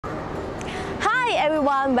Hi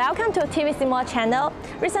everyone, welcome to TVC Mall channel.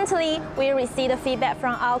 Recently, we received feedback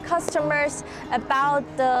from our customers about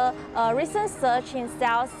the recent surge in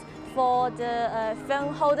sales for the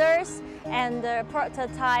phone holders and the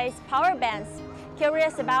prototype power bands.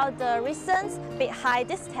 Curious about the reasons behind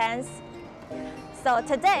this trend. So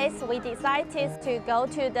today, we decided to go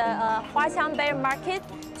to the Huaqiangbei market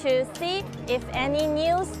to see if any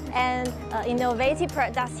news and innovative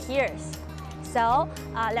products here. So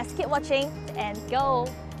let's keep watching and go.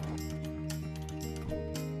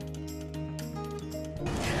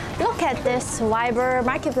 Look at this vibrant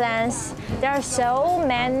marketplace. There are so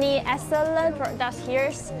many excellent products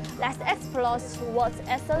here. Let's explore what's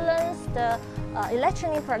excellent the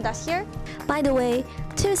electronic products here. By the way,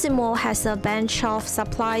 TVC Mall has a bunch of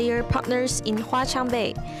supplier partners in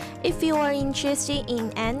Huaqiangbei. If you are interested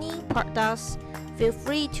in any products, feel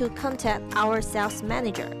free to contact our sales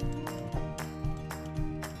manager.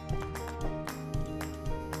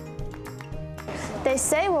 They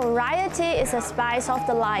say variety is the spice of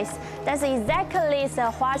the life. That's exactly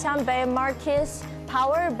the Huaqiangbei Market's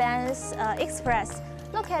Power Bands Express.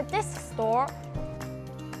 Look at this store.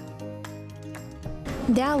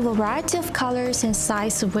 There are a variety of colors and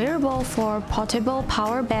sizes available for portable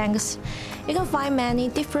power banks. You can find many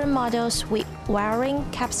different models with varying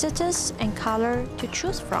capacitors and color to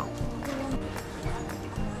choose from.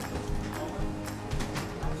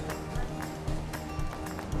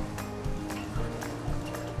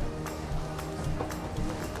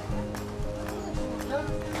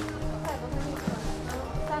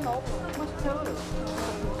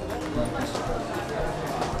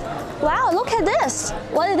 Wow, look at this!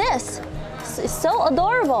 What is this? It's so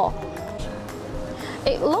adorable.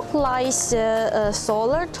 It looks like a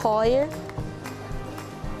solar toy.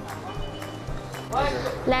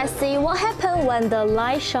 Let's see what happens when the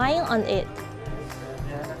light shines on it.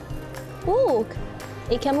 Look,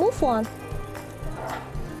 it can move on.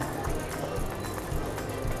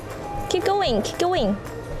 Keep going, keep going.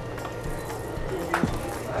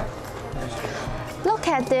 Look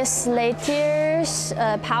at this latest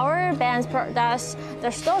power band products.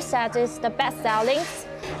 The store set is the best selling,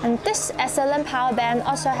 and this excellent power band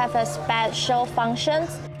also have a special function.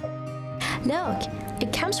 Look,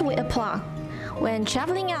 it comes with a plug. When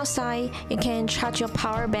traveling outside, you can charge your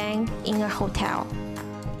power bank in a hotel.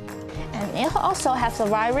 And it also has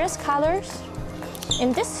various colors.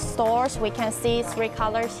 In these stores, we can see 3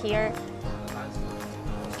 colors here.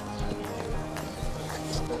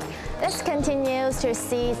 Let's continue to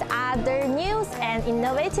see other news and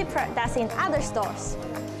innovative products in other stores.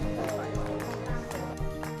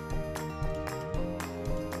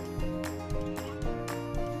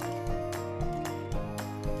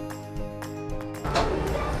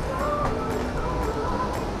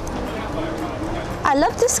 I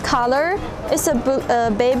love this color. It's a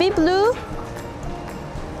baby blue.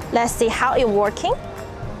 Let's see how it's working.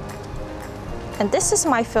 And this is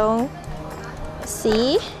my phone.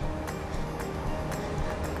 See?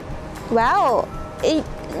 Wow, it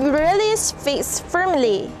really fits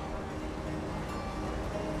firmly.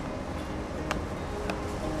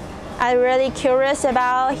 I'm really curious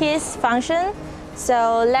about his function,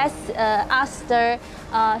 so let's ask the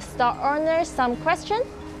store owner some questions.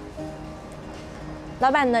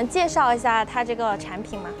 老板能介绍一下它这个产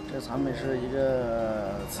品吗？这个产品是一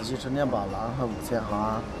个磁吸充电宝，然后5000毫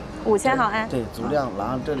安。5000毫安。对，足量。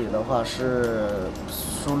然后这里的话是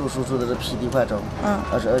输入输出的是 PD 快充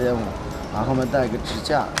，22.5，然后后面带一个支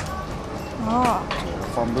架，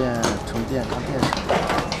方便充电看电视。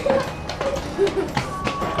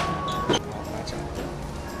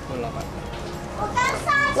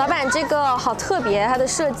老板，这个好特别，它的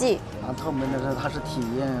设计。然后透明的是它是体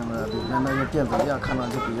验的，里面那个电子料看上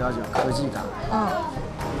去比较有科技感。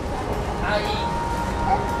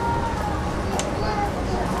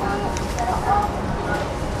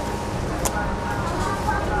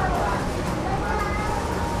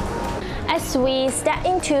As we step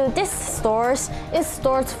into these stores, it's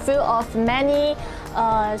stores full of many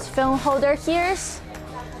phone holder here.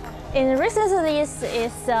 In recent years,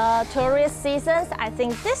 it's tourist seasons. I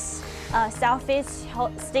think this selfie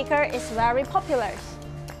sticker is very popular.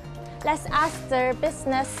 Let's ask the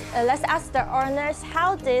owners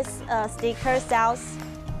how this sticker sells.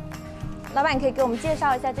 老板，可以给我们介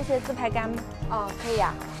绍一下这些自拍杆吗？可以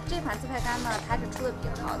呀。这款自拍杆呢，它是出的比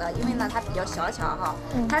较好的，因为呢它比较小巧哈，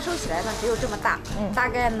它收起来呢只有这么大，大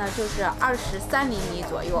概呢就是23厘米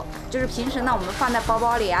左右，就是平时呢我们放在包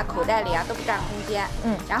包里啊、口袋里啊都不占空间。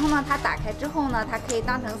然后呢它打开之后呢，它可以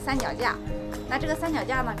当成三脚架。那这个三脚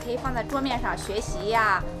架呢，可以放在桌面上学习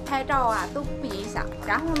呀、拍照啊都不影响。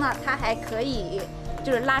然后呢，它还可以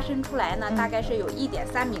就是拉伸出来呢，大概是有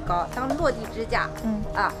1.3米高，当落地支架。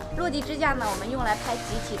落地支架呢，我们用来拍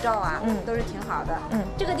集体照啊，都是挺好的。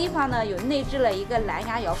这个地方呢有内置了一个蓝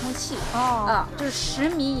牙遥控器，就是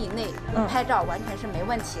10米以内拍照完全是没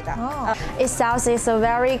问题的。It sounds it's a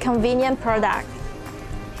very convenient product.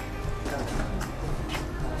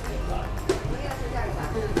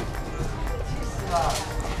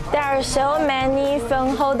 There are so many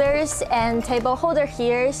phone holders and table holder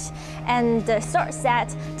here, and the store said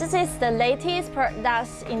this is the latest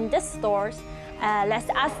products in this stores. Let's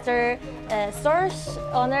ask the stores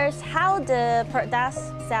owners how the products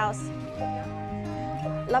sells.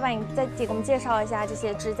 老板，你再给我们介绍一下这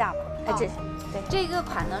些支架吧。这个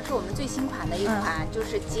款呢是我们最新款的一款，就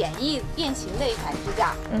是简易变形的一款支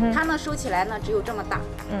架。它呢收起来呢只有这么大，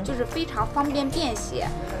就是非常方便便携。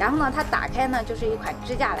然后呢，它打开呢就是一款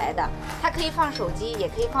支架来的，它可以放手机，也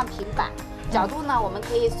可以放平板。角度呢我们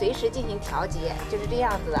可以随时进行调节，就是这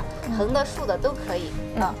样子的，横的、竖的都可以。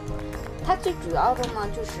它最主要的呢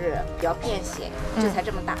就是比较便携，这才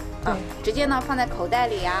这么大。直接呢放在口袋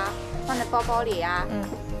里呀，放在包包里呀，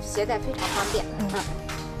携带非常方便。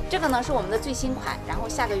这个呢是我们的最新款，然后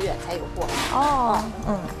下个月才有货。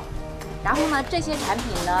然后呢，这些产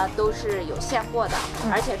品呢都是有现货的，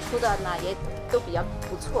而且出的呢也都比较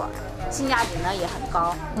不错，性价比呢也很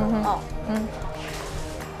高。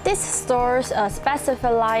These stores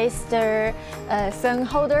specialize their phone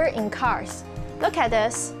holder in cars. Look at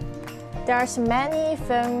this. There's many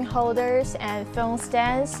phone holders and phone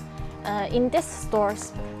stands in these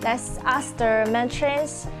stores. Let's ask the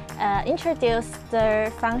merchants introduce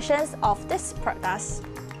the functions of these products.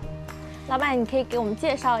 老板，你可以给我们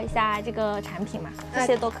介绍一下这个产品吗？这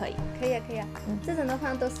些都可以。可以啊，可以啊。这种的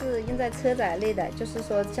话都是用在车载类的，就是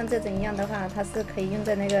说像这种一样的话，它是可以用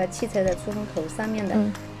在那个汽车的出风口上面的。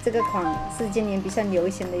这个款是今年比较流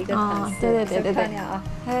行的一个款式，对，漂亮啊。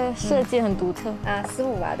它的设计很独特。15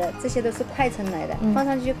瓦的，这些都是快充来的，放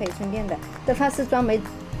上去就可以充电的。的话是专门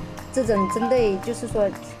这种针对就是说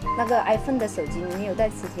那个 iPhone 的手机里面有带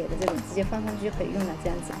磁铁的这种，直接放上去就可以用了，这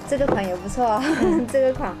样子。这个款也不错啊，这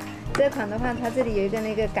个款的话，它这里有一个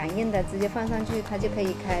那个感应的，直接放上去它就可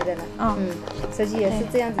以开的了。手机也是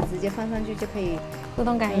这样子，直接放上去就可以自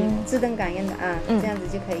动感应，自动感应的啊，这样子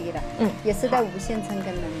就可以了。也是带无线充功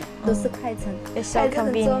能的，都是快充。带这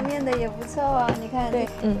种桌面的也不错啊，你看，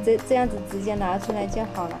这样子直接拿出来就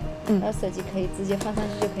好了。然后手机可以直接放上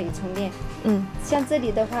去就可以充电。像这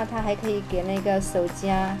里的话，它还可以给那个手机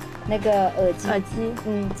啊、那个耳机，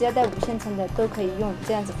只要带无线充的都可以用，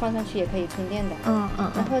这样子放上去也可以充电的。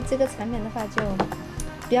然后这个产品的话就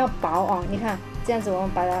比较薄啊，你看这样子我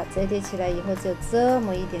们把它折叠起来以后只有这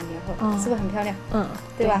么一点点厚，是不是很漂亮？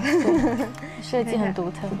对吧？设计很独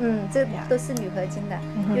特。这都是铝合金的，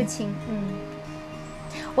又轻。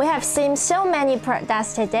We have seen so many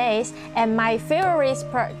products today, and my favorite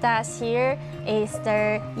product here is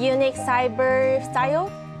the unique cyber style.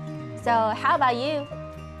 So how about you?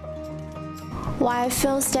 While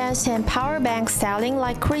phone stands and power banks selling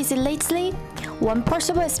like crazy lately, one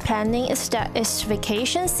possible explaining is that it's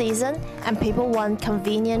vacation season and people want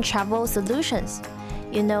convenient travel solutions.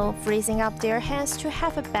 You know, freezing up their hands to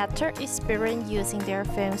have a better experience using their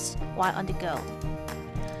phones while on the go.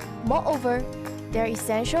 Moreover, they're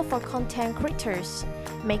essential for content creators,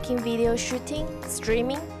 making video shooting,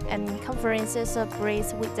 streaming, and conferences a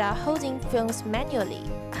breeze without holding phones manually.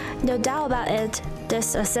 No doubt about it,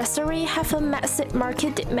 this accessory have a massive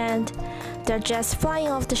market demand. They're just flying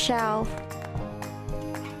off the shelf.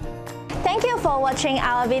 Thank you for watching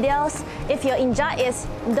our videos. If you enjoyed it,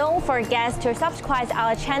 don't forget to subscribe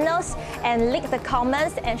our channels and leave the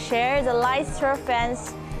comments and share the likes to your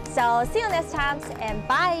friends. So see you next time and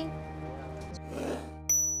bye!